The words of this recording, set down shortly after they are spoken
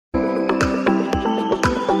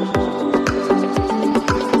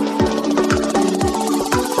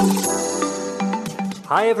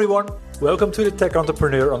Hi everyone, welcome to the Tech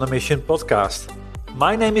Entrepreneur on a Mission podcast.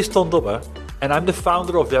 My name is Ton Dobbe and I'm the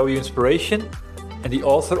founder of Value Inspiration and the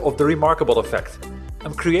author of The Remarkable Effect.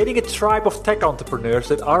 I'm creating a tribe of tech entrepreneurs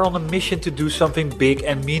that are on a mission to do something big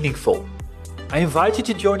and meaningful. I invite you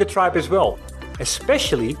to join the tribe as well,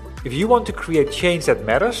 especially if you want to create change that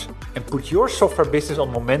matters and put your software business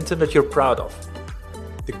on momentum that you're proud of.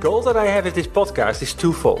 The goal that I have with this podcast is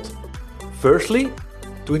twofold. Firstly,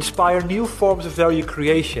 to inspire new forms of value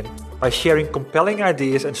creation by sharing compelling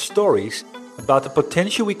ideas and stories about the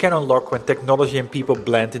potential we can unlock when technology and people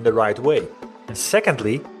blend in the right way. And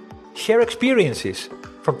secondly, share experiences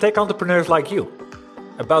from tech entrepreneurs like you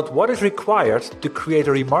about what is required to create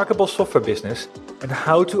a remarkable software business and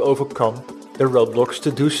how to overcome the roadblocks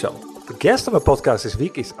to do so. The guest on my podcast this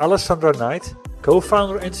week is Alessandra Knight,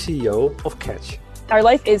 co-founder and CEO of Catch. Our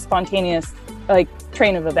life is spontaneous, like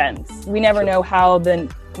train of events. We never know how the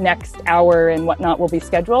next hour and whatnot will be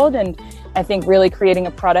scheduled. And I think really creating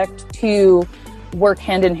a product to work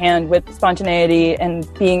hand in hand with spontaneity and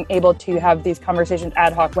being able to have these conversations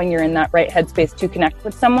ad hoc when you're in that right headspace to connect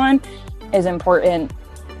with someone is important.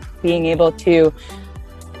 Being able to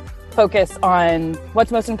focus on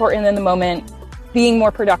what's most important in the moment, being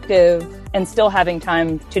more productive, and still having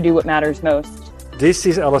time to do what matters most. This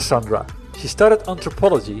is Alessandra. She studied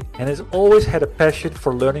anthropology and has always had a passion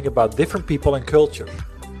for learning about different people and cultures.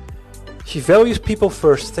 She values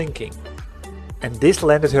people-first thinking, and this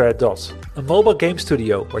landed her at Dots, a mobile game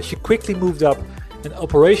studio where she quickly moved up an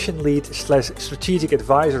operation lead/strategic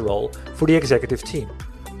advisor role for the executive team.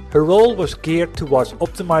 Her role was geared towards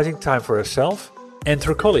optimizing time for herself and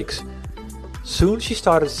her colleagues. Soon she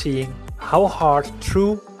started seeing how hard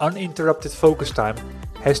true, uninterrupted focus time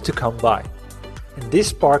has to come by. And this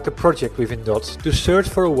sparked a project within Dots to search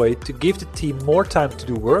for a way to give the team more time to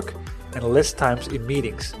do work and less times in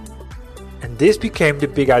meetings. And this became the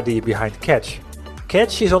big idea behind Catch.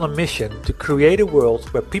 Catch is on a mission to create a world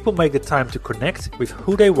where people make the time to connect with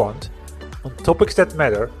who they want, on topics that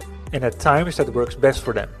matter, and at times that works best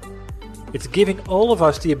for them. It's giving all of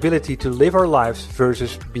us the ability to live our lives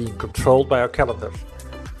versus being controlled by our calendars.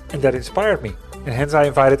 And that inspired me, and hence I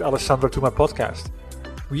invited Alessandra to my podcast.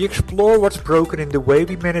 We explore what's broken in the way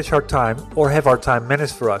we manage our time or have our time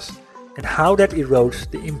managed for us, and how that erodes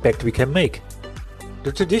the impact we can make.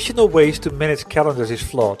 The traditional ways to manage calendars is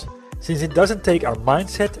flawed, since it doesn't take our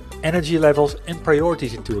mindset, energy levels and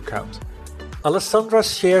priorities into account. Alessandra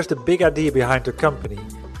shares the big idea behind her company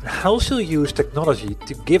and how she'll use technology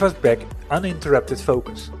to give us back uninterrupted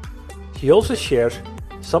focus. She also shares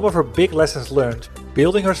some of her big lessons learned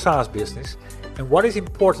building her SaaS business and what is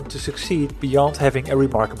important to succeed beyond having a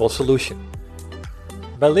remarkable solution.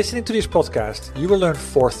 By listening to this podcast, you will learn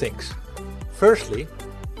 4 things. Firstly,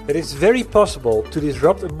 that it's very possible to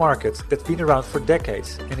disrupt a market that's been around for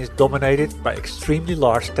decades and is dominated by extremely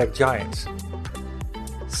large tech giants.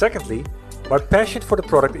 Secondly, why passion for the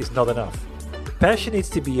product is not enough. The passion needs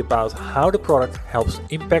to be about how the product helps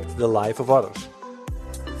impact the life of others.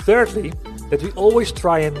 Thirdly, that we always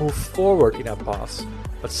try and move forward in our paths,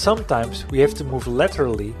 but sometimes we have to move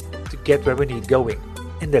laterally to get where we need going,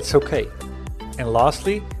 and that's okay. And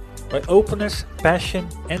lastly, why openness, passion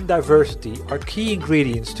and diversity are key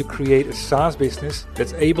ingredients to create a SaaS business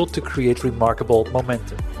that's able to create remarkable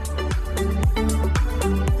momentum.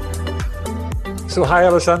 So hi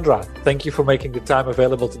Alessandra, thank you for making the time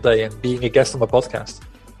available today and being a guest on my podcast.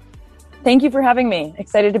 Thank you for having me.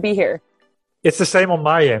 Excited to be here. It's the same on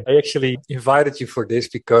my end. I actually invited you for this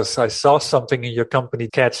because I saw something in your company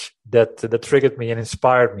Catch that triggered me and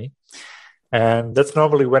inspired me. And that's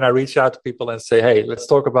normally when I reach out to people and say, hey, let's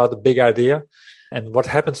talk about the big idea and what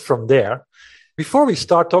happens from there. Before we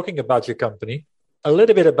start talking about your company, a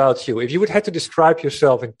little bit about you. If you would have to describe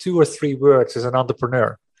yourself in 2 or 3 words as an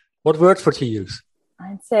entrepreneur, what words would you use?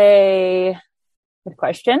 I'd say, good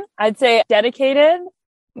question. I'd say dedicated,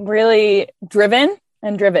 really driven.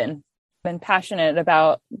 I'm passionate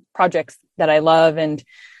about projects that I love and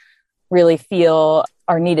really feel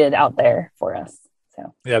are needed out there for us.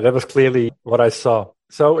 So yeah, that was clearly what I saw.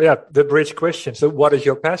 So yeah, the bridge question. So what is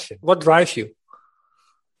your passion? What drives you?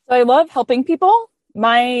 So I love helping people.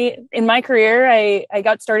 In my career, I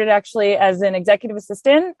got started actually as an executive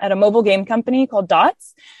assistant at a mobile game company called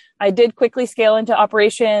Dots. I did quickly scale into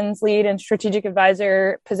operations, lead, and strategic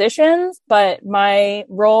advisor positions, but my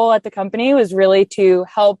role at the company was really to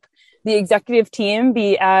help the executive team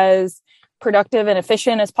be as productive and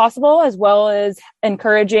efficient as possible, as well as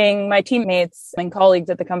encouraging my teammates and colleagues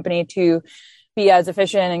at the company to be as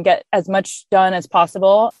efficient and get as much done as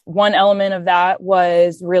possible. One element of that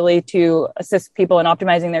was really to assist people in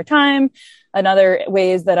optimizing their time. Another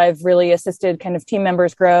ways that I've really assisted kind of team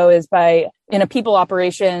members grow is by in a people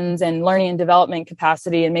operations and learning and development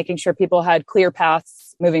capacity and making sure people had clear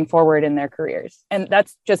paths moving forward in their careers. And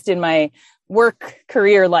that's just in my work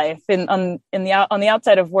career life. On the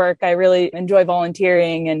outside of work, I really enjoy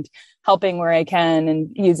volunteering and helping where I can and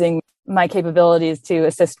using my capabilities to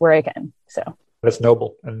assist where I can. So that's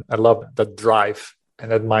noble. And I love that drive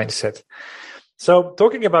and that mindset. So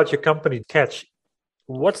talking about your company, Catch,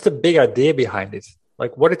 what's the big idea behind it?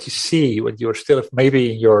 Like, what did you see when you were still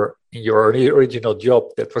maybe in your original job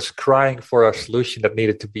that was crying for a solution that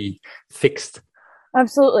needed to be fixed?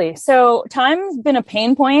 Absolutely. So time's been a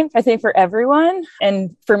pain point, I think, for everyone.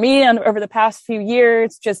 And for me, over the past few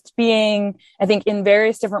years, just being, I think, in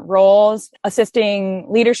various different roles, assisting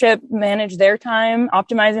leadership manage their time,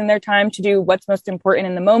 optimizing their time to do what's most important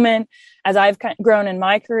in the moment. As I've grown in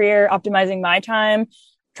my career, optimizing my time,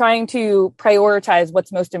 trying to prioritize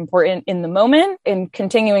what's most important in the moment and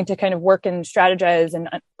continuing to kind of work and strategize and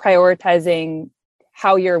prioritizing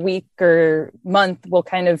how your week or month will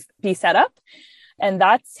kind of be set up. And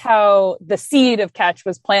that's how the seed of Catch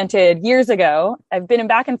was planted years ago. I've been in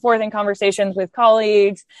back and forth in conversations with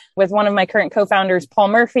colleagues, with one of my current co-founders, Paul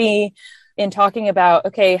Murphy, in talking about,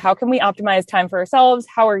 okay, how can we optimize time for ourselves?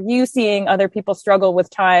 How are you seeing other people struggle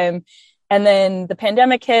with time? And then the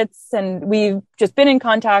pandemic hits and we've just been in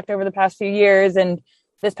contact over the past few years. And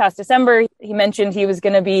this past December, he mentioned he was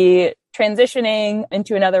going to be transitioning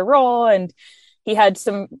into another role and he had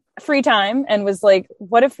some free time and was like,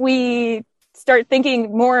 what if we start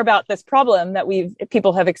thinking more about this problem that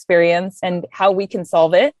people have experienced and how we can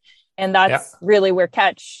solve it. And that's really where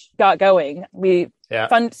Catch got going. We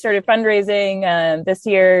started fundraising this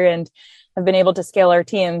year and have been able to scale our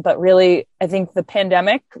team. But really, I think the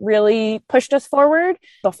pandemic really pushed us forward.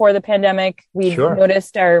 Before the pandemic, we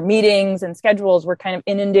noticed our meetings and schedules were kind of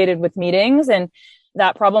inundated with meetings. And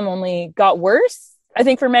that problem only got worse. I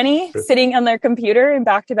think for many sitting on their computer in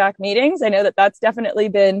back-to-back meetings, I know that that's definitely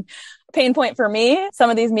been a pain point for me. Some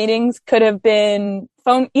of these meetings could have been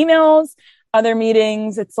phone emails, other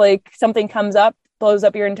meetings. It's like something comes up, blows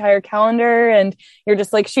up your entire calendar and you're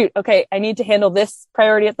just like, shoot, okay, I need to handle this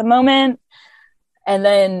priority at the moment. And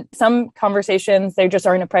then some conversations, they just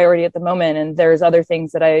aren't a priority at the moment. And there's other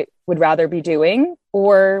things that I would rather be doing.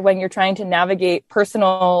 Or when you're trying to navigate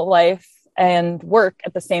personal life and work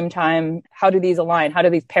at the same time, how do these align? How do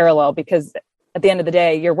these parallel? Because at the end of the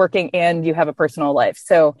day, you're working and you have a personal life.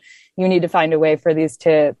 So you need to find a way for these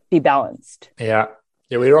to be balanced. Yeah,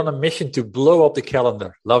 we're on a mission to blow up the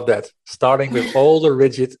calendar. Love that. Starting with all the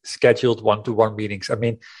rigid scheduled one-to-one meetings. I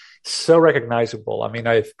mean, so recognizable. I mean,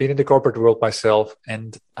 I've been in the corporate world myself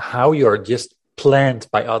and how you're just planned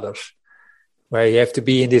by others. Where you have to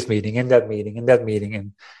be in this meeting, in that meeting, in that meeting.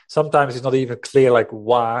 And sometimes it's not even clear like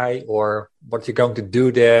why or what you're going to do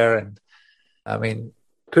there. And I mean,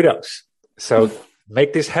 kudos. So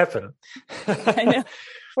make this happen. I know.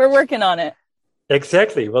 We're working on it.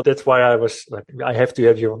 Exactly. Well, that's why I was like, I have to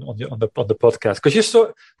have you on the podcast. Because you saw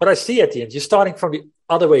what I see at the end, you're starting from the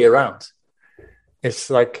other way around. It's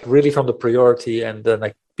like really from the priority and then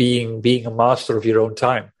like being a master of your own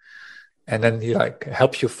time. And then he like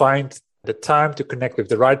helps you find the time to connect with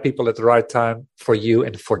the right people at the right time for you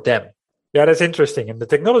and for them. Yeah, that's interesting. And the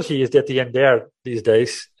technology is at the end there these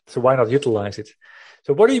days. So why not utilize it?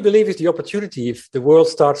 So what do you believe is the opportunity if the world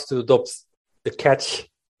starts to adopt the Catch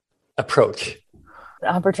approach?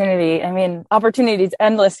 Opportunity. I mean, opportunity is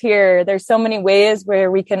endless here. There's so many ways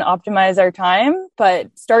where we can optimize our time,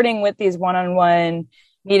 but starting with these one-on-one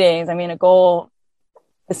meetings, I mean, a goal,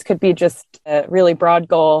 this could be just a really broad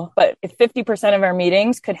goal, but if 50% of our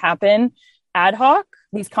meetings could happen ad hoc,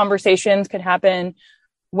 these conversations could happen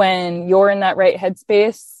when you're in that right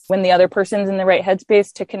headspace, when the other person's in the right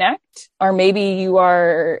headspace to connect, or maybe you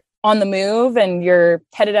are on the move and you're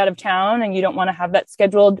headed out of town and you don't want to have that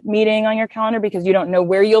scheduled meeting on your calendar because you don't know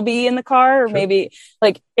where you'll be in the car, or maybe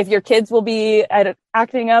like if your kids will be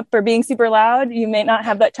acting up or being super loud, you may not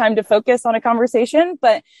have that time to focus on a conversation,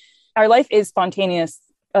 but our life is spontaneous.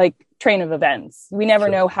 Like train of events. We never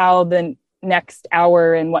know how the next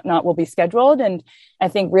hour and whatnot will be scheduled. And I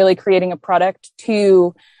think really creating a product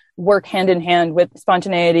to work hand in hand with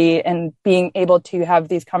spontaneity and being able to have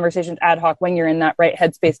these conversations ad hoc when you're in that right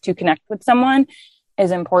headspace to connect with someone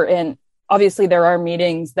is important. Obviously, there are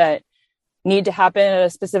meetings that need to happen at a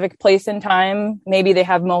specific place and time. Maybe they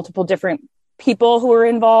have multiple different people who are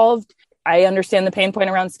involved. I understand the pain point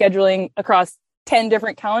around scheduling across 10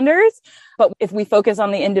 different calendars. But if we focus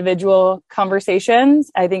on the individual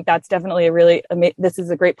conversations, I think that's definitely this is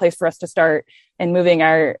a great place for us to start in moving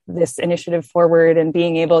this initiative forward and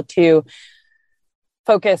being able to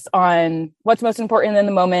focus on what's most important in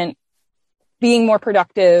the moment, being more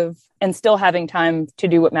productive, and still having time to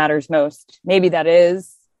do what matters most. Maybe that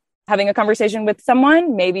is having a conversation with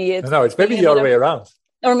someone. Maybe it's maybe the other way around.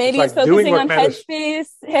 Or maybe it's focusing on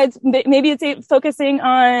maybe it's focusing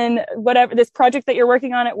on whatever this project that you're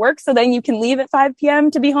working on at work. So then you can leave at 5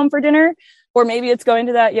 p.m. to be home for dinner. Or maybe it's going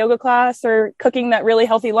to that yoga class or cooking that really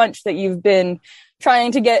healthy lunch that you've been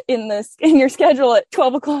trying to get in your schedule at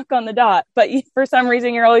 12 o'clock on the dot. But for some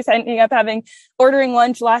reason, you're always ending up ordering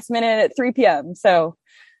lunch last minute at 3 p.m. So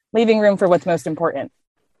leaving room for what's most important.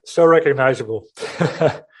 So recognizable.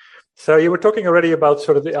 So you were talking already about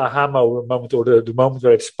sort of the aha moment or the moment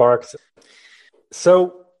where it sparked.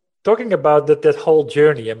 So talking about that whole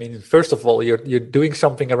journey, I mean, first of all, you're doing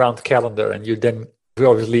something around calendar, and you're then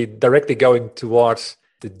obviously directly going towards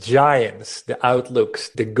the giants, the Outlooks,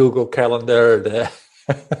 the Google Calendar,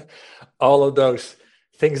 all of those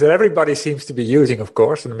things that everybody seems to be using, of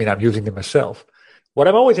course. I mean, I'm using them myself. What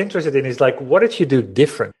I'm always interested in is what did you do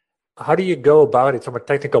different? How do you go about it from a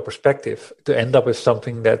technical perspective to end up with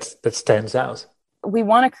something that stands out? We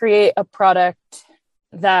want to create a product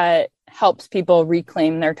that helps people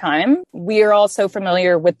reclaim their time. We are all so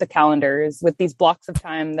familiar with the calendars, with these blocks of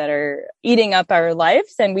time that are eating up our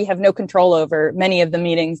lives, and we have no control over many of the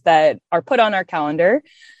meetings that are put on our calendar.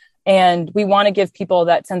 And we want to give people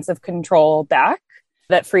that sense of control back,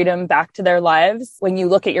 that freedom back to their lives. When you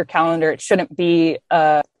look at your calendar, it shouldn't be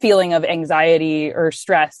a feeling of anxiety or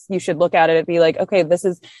stress. You should look at it and be like, okay, this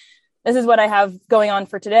is what I have going on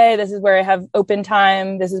for today. This is where I have open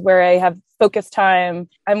time. This is where I have focus time.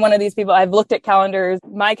 I'm one of these people. I've looked at calendars,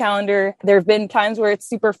 my calendar. There have been times where it's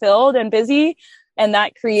super filled and busy, and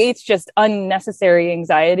that creates just unnecessary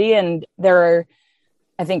anxiety. And there are,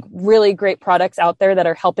 I think, really great products out there that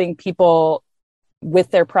are helping people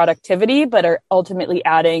with their productivity, but are ultimately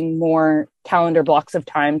adding more calendar blocks of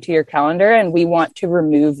time to your calendar. And we want to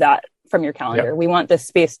remove that from your calendar. Yep. We want this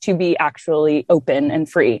space to be actually open and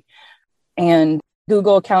free. And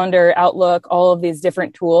Google Calendar, Outlook, all of these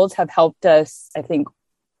different tools have helped us, I think,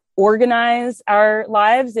 organize our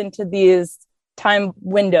lives into these time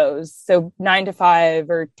windows. So 9 to 5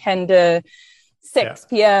 or 10 to 6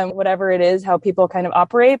 p.m., whatever it is, how people kind of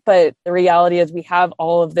operate. But the reality is we have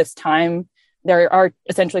all of this time. There are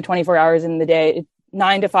essentially 24 hours in the day.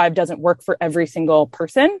 9 to 5 doesn't work for every single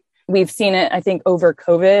person. We've seen it, I think, over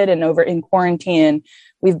COVID and over in quarantine.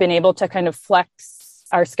 We've been able to kind of flex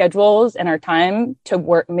our schedules and our time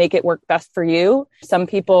to make it work best for you. Some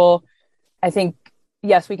people, I think,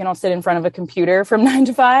 yes, we can all sit in front of a computer from 9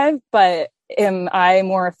 to 5, but am I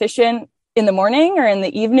more efficient in the morning or in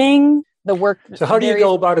the evening? The work. So how do you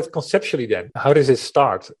go about it conceptually then? How does it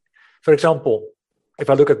start? For example, if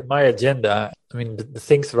I look at my agenda, I mean, the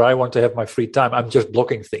things where I want to have my free time, I'm just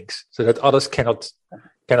blocking things so that others cannot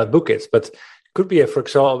book it. But it could be, for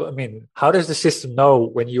example, I mean, how does the system know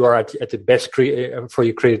when you are at the best for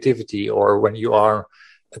your creativity, or when you are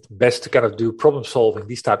at the best to kind of do problem solving,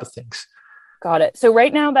 these type of things? Got it. So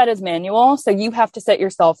right now that is manual. So you have to set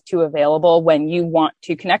yourself to available when you want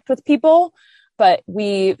to connect with people. But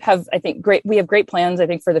we have, I think, great plans, I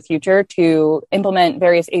think, for the future to implement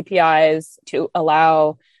various APIs to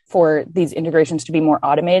allow for these integrations to be more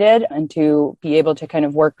automated and to be able to kind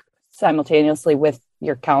of work simultaneously with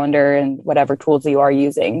your calendar and whatever tools you are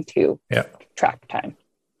using to track time.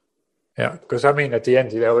 Yeah, because I mean, at the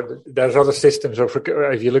end, there's other systems. Or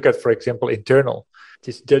if you look at, for example, internal,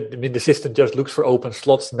 the system just looks for open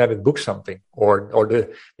slots and then it books something, or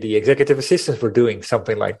the executive assistants were doing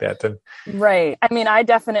something like that. And right. I mean, I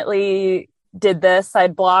definitely did this.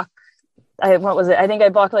 I'd block. What was it? I think I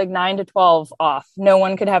blocked like 9 to 12 off. No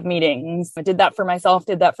one could have meetings. I did that for myself,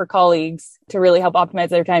 did that for colleagues to really help optimize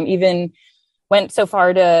their time. Even went so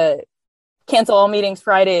far to cancel all meetings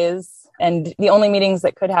Fridays, and the only meetings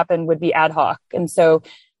that could happen would be ad hoc. And so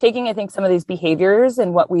taking, I think, some of these behaviors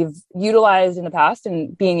and what we've utilized in the past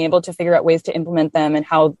and being able to figure out ways to implement them and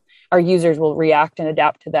how our users will react and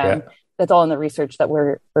adapt to them. Yeah. That's all in the research that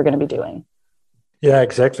we're going to be doing. Yeah,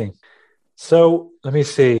 exactly. So let me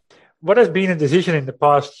see. What has been a decision in the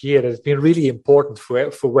past year that has been really important for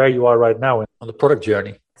where you are right now on the product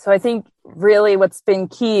journey? So I think really what's been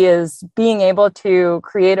key is being able to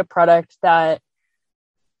create a product that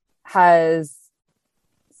has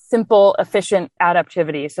simple, efficient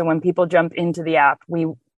adaptivity. So when people jump into the app, we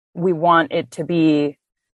want it to be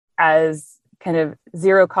as kind of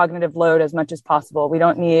zero cognitive load as much as possible. We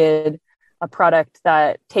don't need a product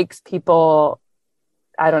that takes people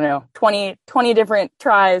I don't know, 20 different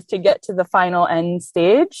tries to get to the final end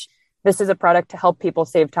stage. This is a product to help people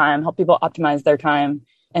save time, help people optimize their time.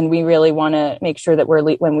 And we really want to make sure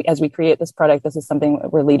that as we create this product, this is something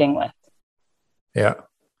that we're leading with. Yeah.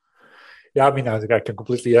 Yeah, I mean, I think I can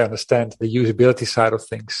completely understand the usability side of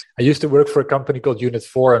things. I used to work for a company called Unit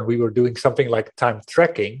 4, and we were doing something like time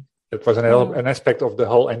tracking. That was an aspect of the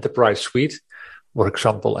whole enterprise suite, for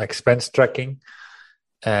example, expense tracking.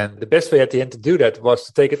 And the best way at the end to do that was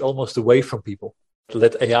to take it almost away from people.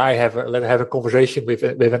 Let AI have a conversation with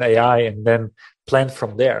an AI and then plan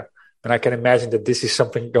from there. And I can imagine that this is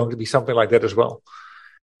going to be something like that as well.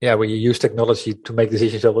 Yeah, where you use technology to make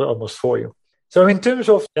decisions almost for you. So in terms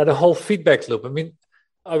of the whole feedback loop, I mean,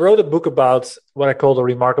 I wrote a book about what I call the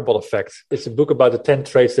remarkable effect. It's a book about the 10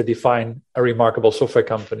 traits that define a remarkable software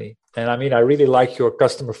company. And I mean, I really like your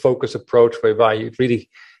customer focus approach, whereby you really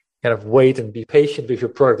kind of wait and be patient with your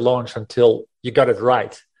product launch until you got it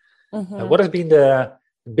right. Mm-hmm. And what has been the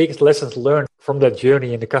biggest lessons learned from that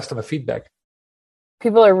journey in the customer feedback?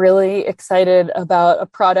 People are really excited about a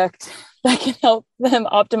product that can help them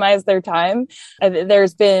optimize their time.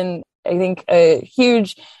 There's been, I think, a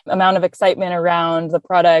huge amount of excitement around the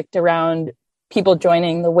product, around people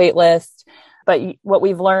joining the wait list. But what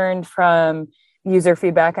we've learned from user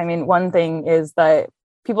feedback, I mean, one thing is that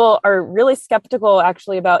people are really skeptical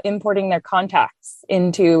actually about importing their contacts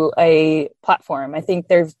into a platform. I think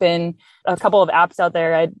there's been a couple of apps out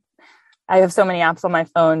there. I have so many apps on my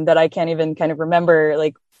phone that I can't even kind of remember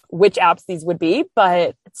like which apps these would be,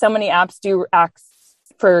 but so many apps do ask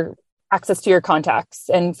for access to your contacts.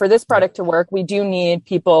 And for this product to work, we do need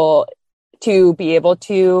people to be able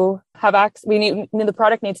to have access. The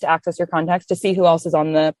product needs to access your contacts to see who else is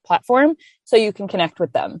on the platform so you can connect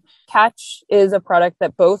with them. Catch is a product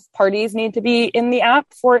that both parties need to be in the app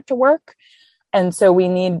for it to work. And so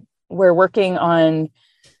we're working on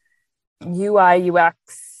UI,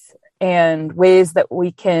 UX, and ways that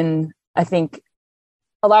we can, I think,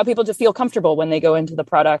 allow people to feel comfortable when they go into the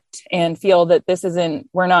product and feel that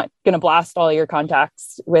we're not going to blast all your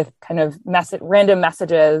contacts with kind of random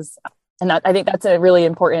messages. And I think that's a really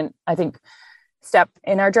important, step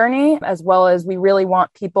in our journey, as well as we really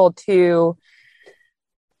want people to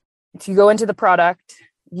go into the product.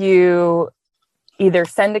 You either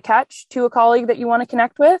send a catch to a colleague that you want to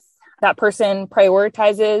connect with. That person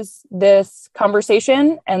prioritizes this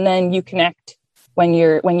conversation, and then you connect when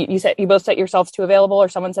you both set yourselves to available, or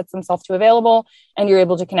someone sets themselves to available, and you're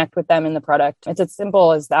able to connect with them in the product. It's as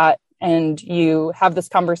simple as that. And you have this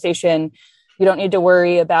conversation. You don't need to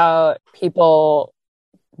worry about people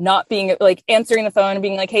not being like answering the phone and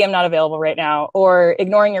being like, hey, I'm not available right now, or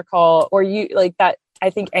ignoring your call, or you like that. I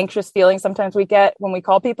think anxious feeling sometimes we get when we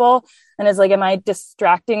call people, and it's like, am I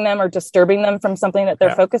distracting them or disturbing them from something that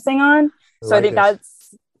they're focusing on? So I think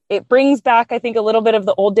it brings back, I think, a little bit of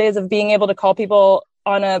the old days of being able to call people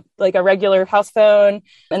on a regular house phone,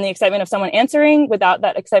 and the excitement of someone answering without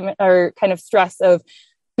that excitement or kind of stress of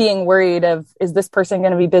being worried of, is this person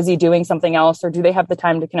going to be busy doing something else, or do they have the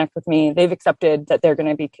time to connect with me? They've accepted that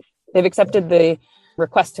they've accepted the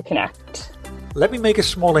request to connect. Let me make a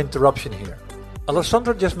small interruption here.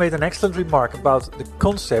 Alessandra just made an excellent remark about the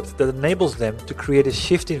concept that enables them to create a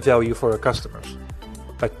shift in value for our customers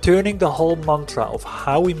by turning the whole mantra of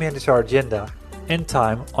how we manage our agenda and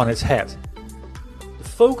time on its head. The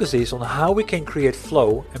focus is on how we can create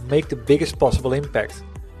flow and make the biggest possible impact,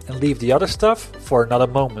 and leave the other stuff for another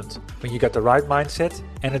moment when you got the right mindset,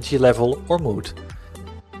 energy level, or mood.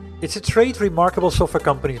 It's a trait remarkable software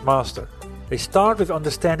companies master. They start with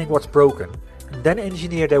understanding what's broken and then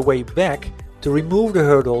engineer their way back to remove the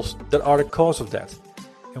hurdles that are the cause of that.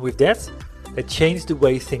 And with that, they change the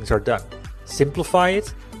way things are done, simplify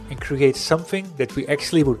it, and create something that we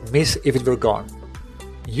actually would miss if it were gone.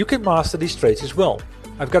 You can master these traits as well.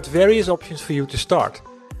 I've got various options for you to start.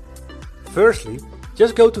 Firstly,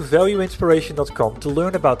 just go to valueinspiration.com to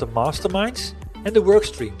learn about the masterminds and the work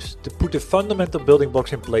streams to put the fundamental building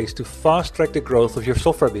blocks in place to fast track the growth of your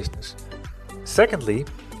software business. Secondly,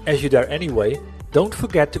 as you're there anyway, don't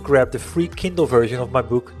forget to grab the free Kindle version of my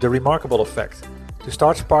book, The Remarkable Effect, to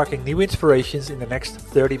start sparking new inspirations in the next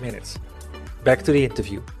 30 minutes. Back to the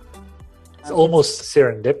interview. It's almost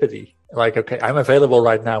serendipity. Like, okay, I'm available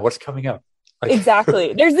right now. What's coming up? Like,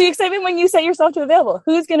 exactly. There's the excitement when you set yourself to available.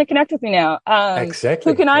 Who's going to connect with me now?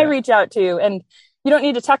 Exactly. Who can I reach out to? And you don't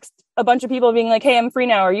need to text a bunch of people being like, hey, I'm free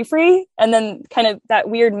now. Are you free? And then kind of that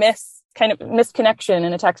weird misconnection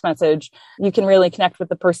in a text message. You can really connect with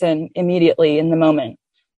the person immediately in the moment.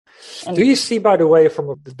 And do you see, by the way,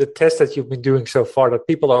 from the test that you've been doing so far, that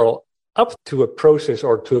people are up to a process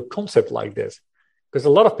or to a concept like this? Because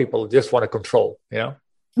a lot of people just want to control,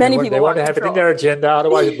 Many people they want to have control. it in their agenda,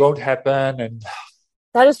 otherwise it won't happen. And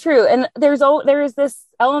that is true. And there is this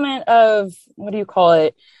element of, what do you call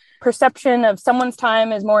it? Perception of someone's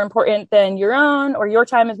time is more important than your own, or your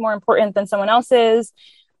time is more important than someone else's.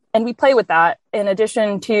 And we play with that in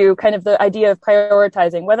addition to kind of the idea of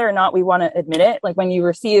prioritizing, whether or not we want to admit it. Like when you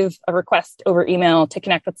receive a request over email to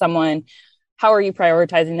connect with someone, how are you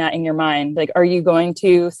prioritizing that in your mind? Like, are you going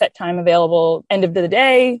to set time available end of the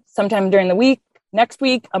day, sometime during the week, next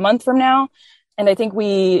week, a month from now? And I think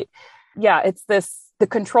it's the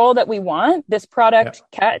control that we want. This product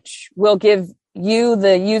Catch will give you,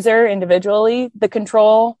 the user individually, the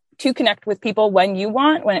control to connect with people when you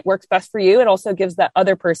want, when it works best for you. It also gives that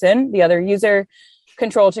other person, the other user,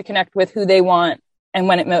 control to connect with who they want and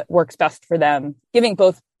when it works best for them, giving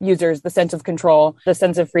both users the sense of control, the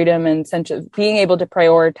sense of freedom, and sense of being able to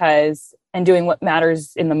prioritize and doing what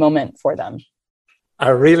matters in the moment for them.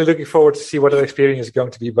 I'm really looking forward to see what that experience is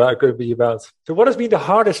going to be about. So what has been the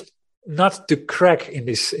hardest nut to crack in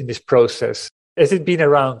this process? Has it been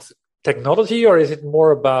around technology, or is it more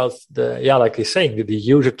about like you're saying, the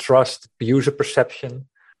user trust, the user perception?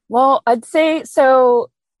 Well, I'd say so.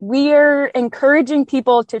 We are encouraging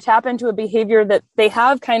people to tap into a behavior that they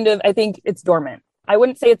have I think it's dormant. I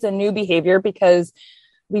wouldn't say it's a new behavior, because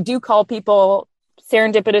we do call people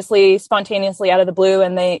serendipitously, spontaneously out of the blue,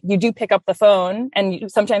 and you do pick up the phone,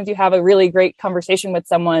 and sometimes you have a really great conversation with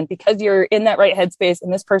someone because you're in that right headspace,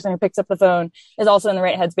 and this person who picks up the phone is also in the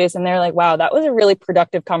right headspace, and they're like, wow, that was a really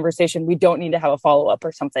productive conversation. We don't need to have a follow-up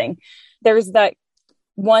or something. There's that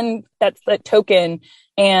one, that's the token,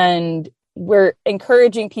 and we're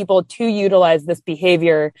encouraging people to utilize this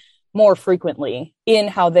behavior more frequently in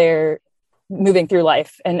how they're moving through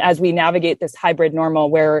life. And as we navigate this hybrid normal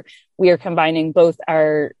where we are combining both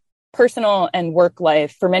our personal and work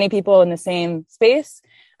life, for many people in the same space,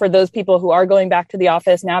 for those people who are going back to the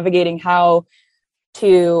office, navigating how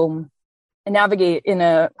to navigate in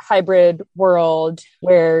a hybrid world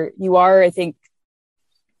where you are, I think,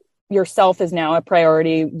 yourself is now a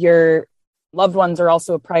priority. Your loved ones are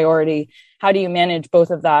also a priority. How do you manage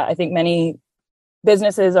both of that? I think many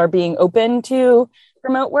businesses are being open to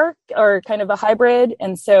remote work or kind of a hybrid.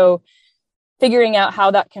 And so figuring out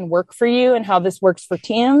how that can work for you and how this works for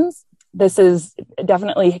teams, this is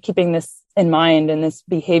definitely keeping this in mind. And this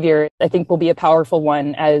behavior, I think, will be a powerful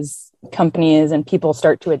one as companies and people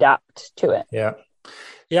start to adapt to it. Yeah.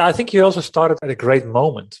 Yeah, I think you also started at a great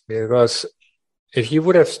moment, because if you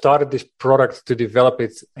would have started this product to develop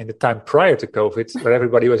it in the time prior to COVID, where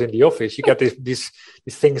everybody was in the office, you got these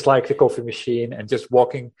things like the coffee machine and just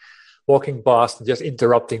walking past and just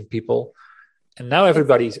interrupting people. And now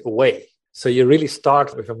everybody's away. So you really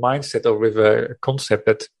start with a mindset or with a concept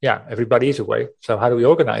that, everybody is away. So how do we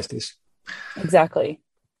organize this? Exactly.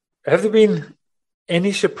 Have there been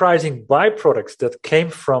any surprising byproducts that came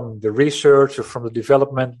from the research or from the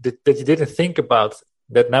development that you didn't think about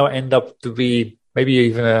that now end up to be maybe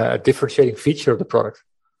even a differentiating feature of the product?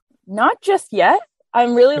 Not just yet.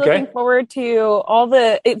 I'm really looking forward to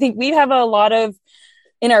I think we have a lot of,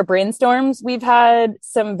 in our brainstorms, we've had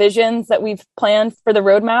some visions that we've planned for the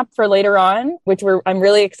roadmap for later on, which I'm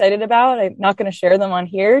really excited about. I'm not going to share them on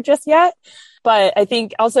here just yet, but I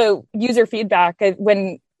think also user feedback,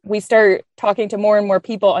 when we start talking to more and more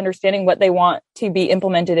people, understanding what they want to be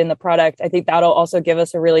implemented in the product, I think that'll also give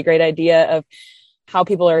us a really great idea of how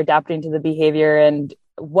people are adapting to the behavior and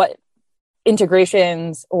what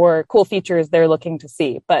integrations or cool features they're looking to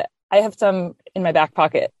see. But I have some in my back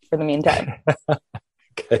pocket for the meantime.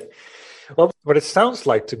 Okay. Well, what it sounds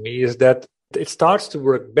like to me is that it starts to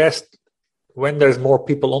work best when there's more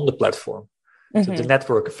people on the platform. Mm-hmm. So the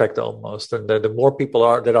network effect almost. And the more people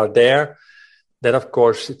that are there, then of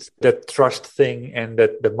course it's that trust thing and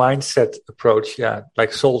that the mindset approach,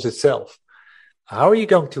 solves itself. How are you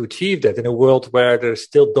going to achieve that in a world where they're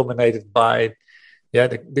still dominated by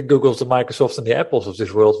the Googles, the Microsofts, and the Apples of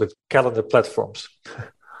this world with calendar platforms?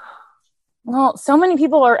 Well, so many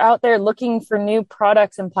people are out there looking for new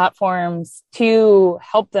products and platforms to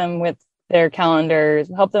help them with their calendars,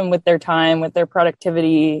 help them with their time, with their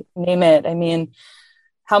productivity, name it. I mean,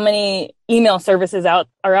 how many email services are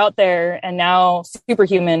out there, and now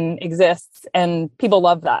Superhuman exists and people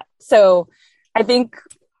love that. So I think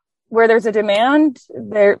where there's a demand,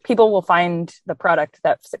 people will find the product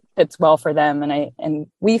that fits well for them. And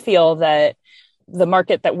we feel that the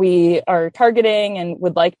market that we are targeting and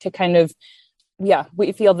would like to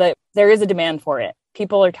we feel that there is a demand for it.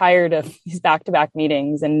 People are tired of these back-to-back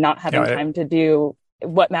meetings and not having time to do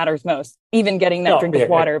what matters most, even getting that drink of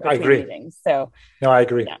water between meetings. So no, I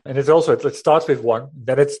agree. Yeah. And it's also, it starts with 1,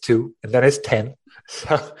 then it's 2, and then it's 10.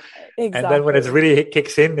 So, exactly. And then when it really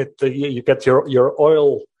kicks in, you get your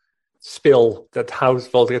oil spill that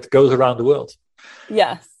it goes around the world.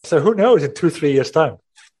 Yes. So who knows in 2-3 years time,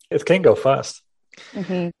 it can go fast.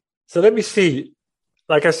 Mm-hmm. So let me see.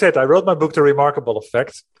 Like I said, I wrote my book, The Remarkable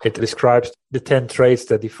Effect. It describes the 10 traits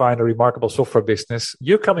that define a remarkable software business.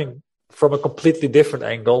 You're coming from a completely different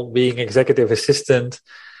angle, being executive assistant,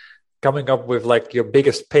 coming up with like your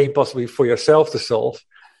biggest pain possibly for yourself to solve,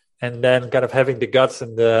 and then kind of having the guts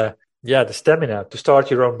and the stamina to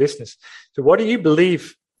start your own business. So what do you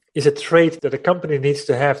believe is a trait that a company needs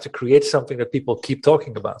to have to create something that people keep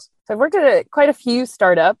talking about? So I've worked at quite a few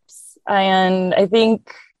startups, and I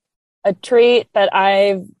think a trait that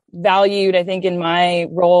I've valued, I think, in my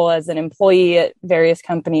role as an employee at various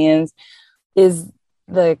companies is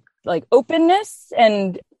the openness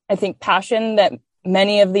and I think passion that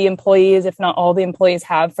many of the employees, if not all the employees,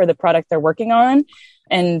 have for the product they're working on.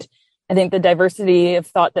 And I think the diversity of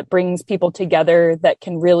thought that brings people together that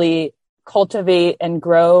can really cultivate and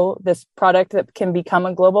grow this product that can become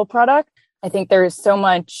a global product. I think there is so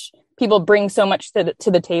much, people bring so much to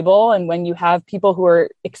the table. And when you have people who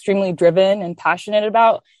are extremely driven and passionate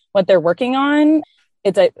about what they're working on,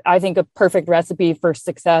 it's, I think, a perfect recipe for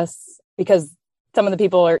success, because some of the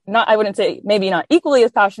people are not, I wouldn't say maybe not equally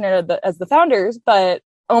as passionate as the founders, but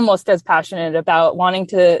almost as passionate about wanting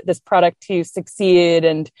this product to succeed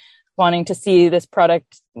and wanting to see this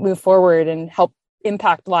product move forward and help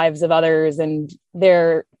impact lives of others. And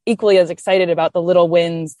they're equally as excited about the little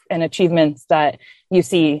wins and achievements that you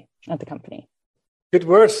see at the company. Good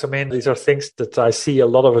words. I mean, these are things that I see a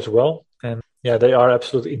lot of as well. And yeah, they are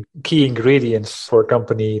absolutely key ingredients for a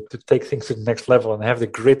company to take things to the next level and have the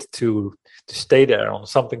grit to stay there on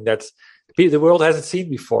something that the world hasn't seen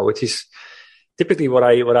before, which is typically what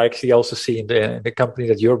I actually also see in the company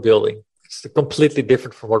that you're building. It's completely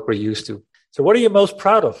different from what we're used to. So what are you most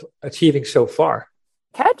proud of achieving so far?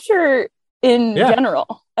 Catch or in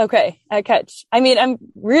general? Okay, at Catch. I mean, I'm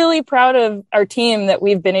really proud of our team that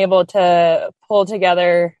we've been able to pull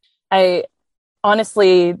together. I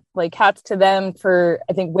honestly, hats to them for,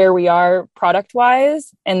 I think, where we are product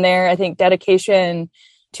wise and their, I think, dedication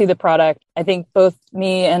to the product. I think both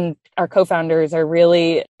me and our co-founders are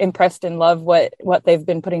really impressed and love what they've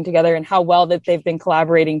been putting together and how well that they've been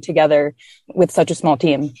collaborating together with such a small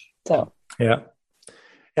team. So yeah,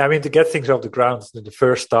 I mean, to get things off the ground, the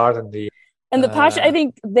first start and the passion. I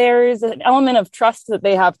think there's an element of trust that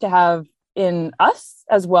they have to have in us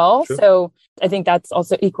as well. Sure. So I think that's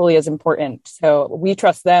also equally as important. So we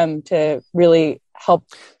trust them to really help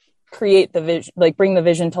create the vision, bring the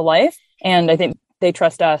vision to life. And I think they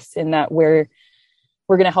trust us in that we're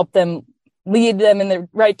going to help them, lead them in the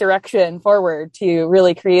right direction forward to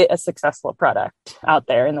really create a successful product out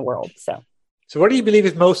there in the world. So what do you believe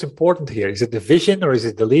is most important here? Is it the vision or is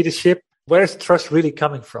it the leadership? Where is trust really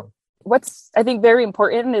coming from? What's, I think, very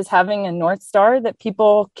important is having a North Star that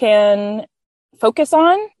people can focus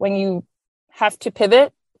on when you have to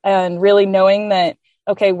pivot, and really knowing that,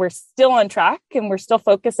 okay, we're still on track and we're still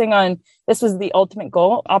focusing on, this was the ultimate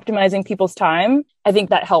goal, optimizing people's time. I think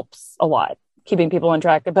that helps a lot, keeping people on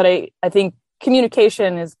track. But I think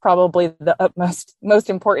communication is probably the most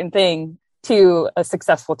important thing to a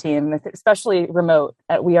successful team, especially remote.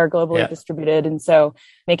 We are globally distributed. And so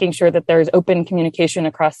making sure that there's open communication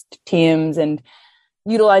across teams and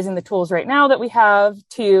utilizing the tools right now that we have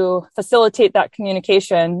to facilitate that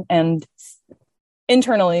communication. And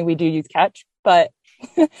internally, we do use Catch, but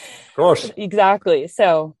of course, exactly.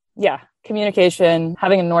 So yeah, communication,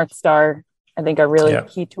 having a North Star, I think are really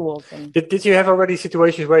key tools. And did you have already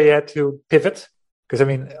situations where you had to pivot? Because I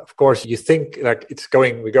mean, of course, you think like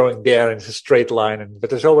we're going there and it's a straight line, but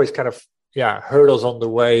there's always kind of hurdles on the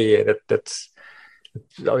way that's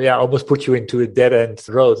almost put you into a dead end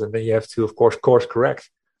road, and then you have to, of course, course correct.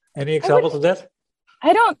 Any examples of that?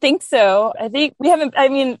 I don't think so. I think we haven't. I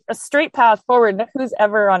mean, a straight path forward. Who's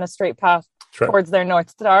ever on a straight path towards their North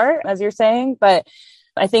Star, as you're saying? But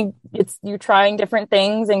I think it's you trying different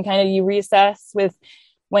things and kind of you reassess with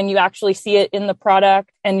when you actually see it in the product,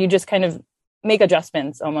 and you just kind of make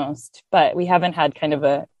adjustments almost. But we haven't had kind of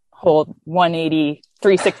a whole 180,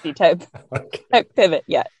 360 type pivot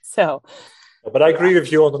yet. So, but I agree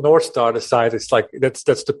with you on the North Star side. It's like that's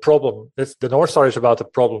the problem. The North Star is about the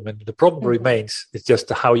problem, and the problem remains. It's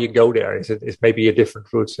just how you go there. It's maybe a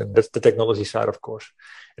different route, and that's the technology side, of course.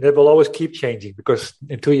 And it will always keep changing, because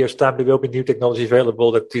in 2 years' time there will be new technology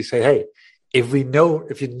available that we say, hey, if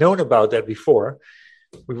you'd known about that before,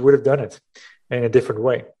 we would have done it in a different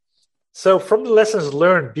way. So from the lessons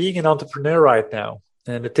learned being an entrepreneur right now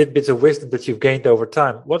and the tidbits of wisdom that you've gained over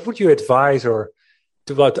time, what would you advise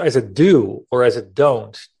as a do or as a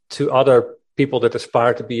don't to other people that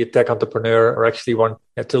aspire to be a tech entrepreneur or actually want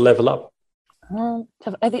to level up?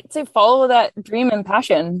 I think say follow that dream and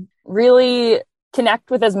passion. Really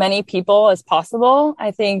connect with as many people as possible.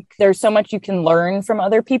 I think there's so much you can learn from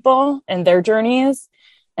other people and their journeys.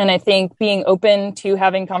 And I think being open to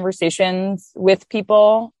having conversations with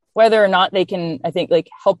people, whether or not they can, I think, like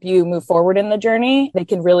help you move forward in the journey, they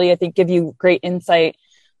can really, I think, give you great insight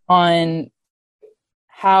on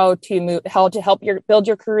how to help build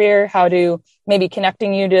your career, how to maybe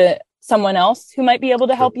connecting you to someone else who might be able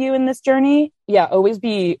to help you in this journey. Yeah, always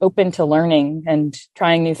be open to learning and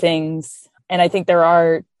trying new things. And I think there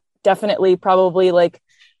are definitely probably like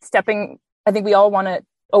I think we all want to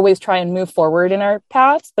always try and move forward in our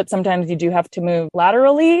paths, but sometimes you do have to move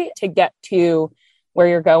laterally to get to where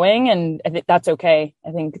you're going. And I think that's okay.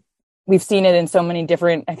 I think we've seen it in so many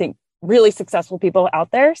different, I think, really successful people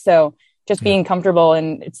out there. So just being comfortable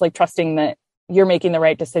and it's like trusting that you're making the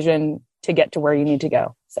right decision to get to where you need to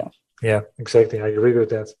go. So. Yeah, exactly. I agree with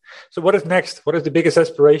that. So what is next? What is the biggest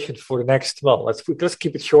aspiration for the next, well, let's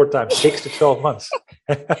keep it short time, 6 to 12 months.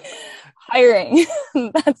 Hiring.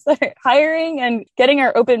 That's hiring and getting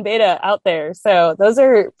our open beta out there. So those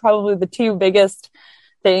are probably the two biggest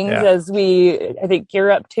things as we, I think, gear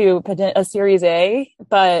up to a Series A,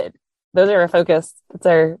 but those are our focus. It's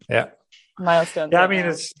our milestones. Yeah, I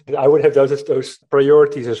mean, I would have those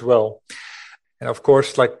priorities as well. And of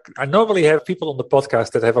course, like I normally have people on the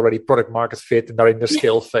podcast that have already product market fit and are in the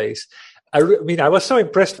scale phase. I was so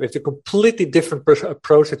impressed with the completely different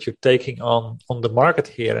approach that you're taking on the market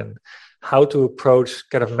here and how to approach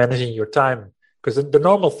kind of managing your time. Because the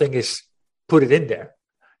normal thing is put it in there,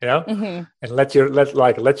 and let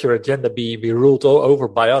your agenda be ruled all over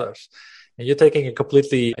by others. And you're taking a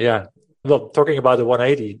completely, talking about the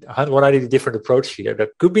 180 different approach here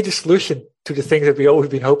that could be the solution to the things that we've always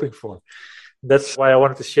been hoping for. That's why I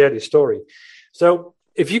wanted to share this story. So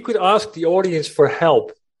if you could ask the audience for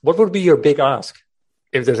help, what would be your big ask?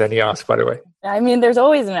 If there's any ask, by the way. I mean, there's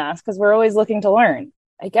always an ask because we're always looking to learn,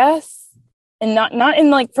 I guess. And not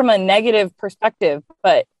in like from a negative perspective,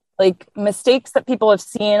 but like mistakes that people have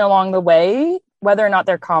seen along the way, whether or not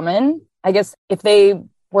they're common. I guess if they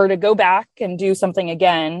were to go back and do something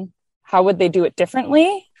again, how would they do it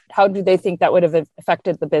differently? How do they think that would have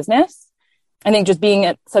affected the business? I think just being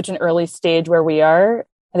at such an early stage where we are,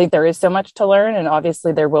 I think there is so much to learn. And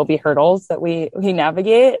obviously there will be hurdles that we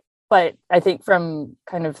navigate. But I think from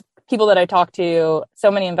kind of people that I talk to,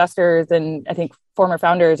 so many investors and I think former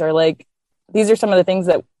founders are like, these are some of the things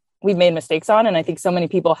that we've made mistakes on. And I think so many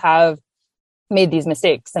people have made these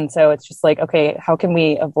mistakes. And so it's just like, okay, how can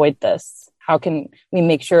we avoid this? How can we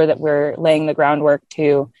make sure that we're laying the groundwork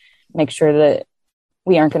to make sure that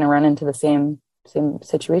we aren't going to run into the same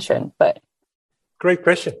situation? But great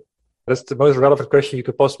question. That's the most relevant question you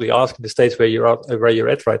could possibly ask in the stage where you're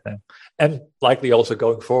at right now. And likely also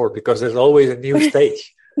going forward, because there's always a new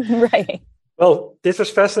stage. Right. Well, this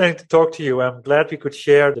was fascinating to talk to you. I'm glad we could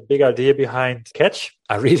share the big idea behind Catch.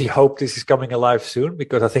 I really hope this is coming alive soon,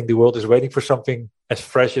 because I think the world is waiting for something as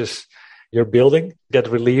fresh as you're building, get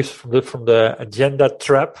relief from the agenda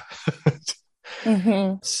trap.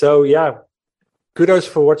 So kudos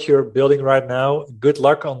for what you're building right now. Good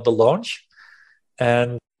luck on the launch.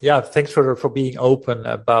 And thanks for being open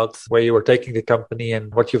about where you were taking the company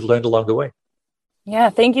and what you've learned along the way.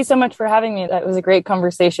 Yeah, thank you so much for having me. That was a great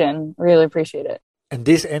conversation. Really appreciate it. And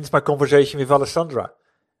this ends my conversation with Alessandra.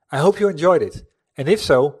 I hope you enjoyed it. And if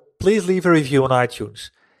so, please leave a review on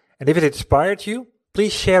iTunes. And if it inspired you,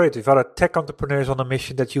 please share it with other tech entrepreneurs on a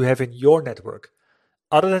mission that you have in your network.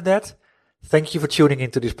 Other than that, thank you for tuning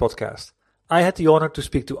into this podcast. I had the honor to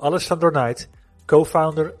speak to Alessandra Knight,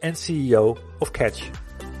 co-founder and CEO of Catch.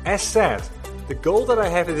 As said, the goal that I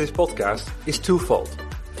have in this podcast is twofold.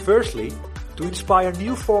 Firstly, to inspire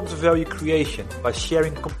new forms of value creation by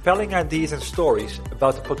sharing compelling ideas and stories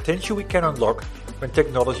about the potential we can unlock when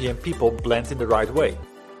technology and people blend in the right way.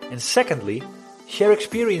 And secondly, share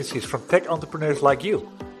experiences from tech entrepreneurs like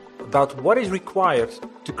you about what is required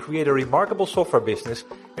to create a remarkable software business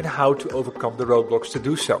and how to overcome the roadblocks to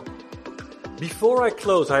do so. Before I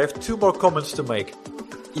close, I have 2 more comments to make.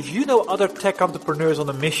 If you know other tech entrepreneurs on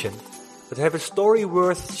a mission that have a story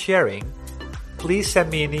worth sharing, please send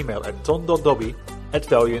me an email at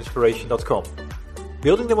ton.dobby@valueinspiration.com.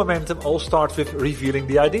 Building the momentum all starts with revealing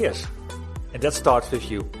the ideas. And that starts with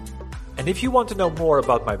you. And if you want to know more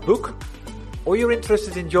about my book, or you're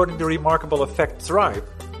interested in joining the Remarkable Effect tribe,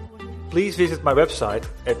 please visit my website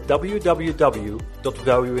at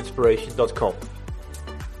www.valueinspiration.com.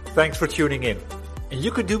 Thanks for tuning in. And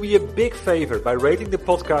you could do me a big favor by rating the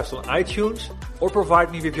podcast on iTunes or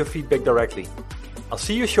provide me with your feedback directly. I'll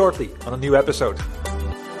see you shortly on a new episode.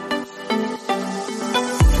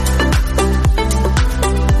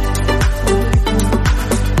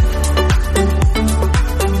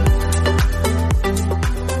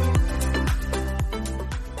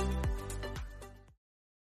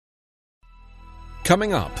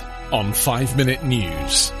 Coming up on 5 Minute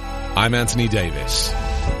News, I'm Anthony Davis.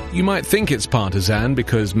 You might think it's partisan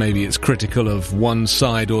because maybe it's critical of one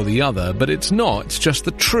side or the other, but it's not. It's just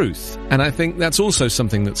the truth. And I think that's also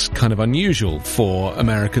something that's kind of unusual for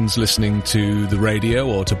Americans listening to the radio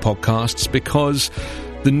or to podcasts, because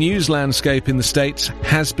the news landscape in the States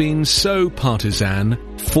has been so partisan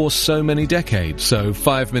for so many decades. So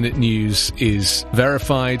 5 Minute News is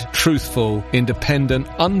verified, truthful, independent,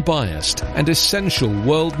 unbiased, and essential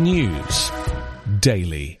world news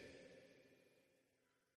daily.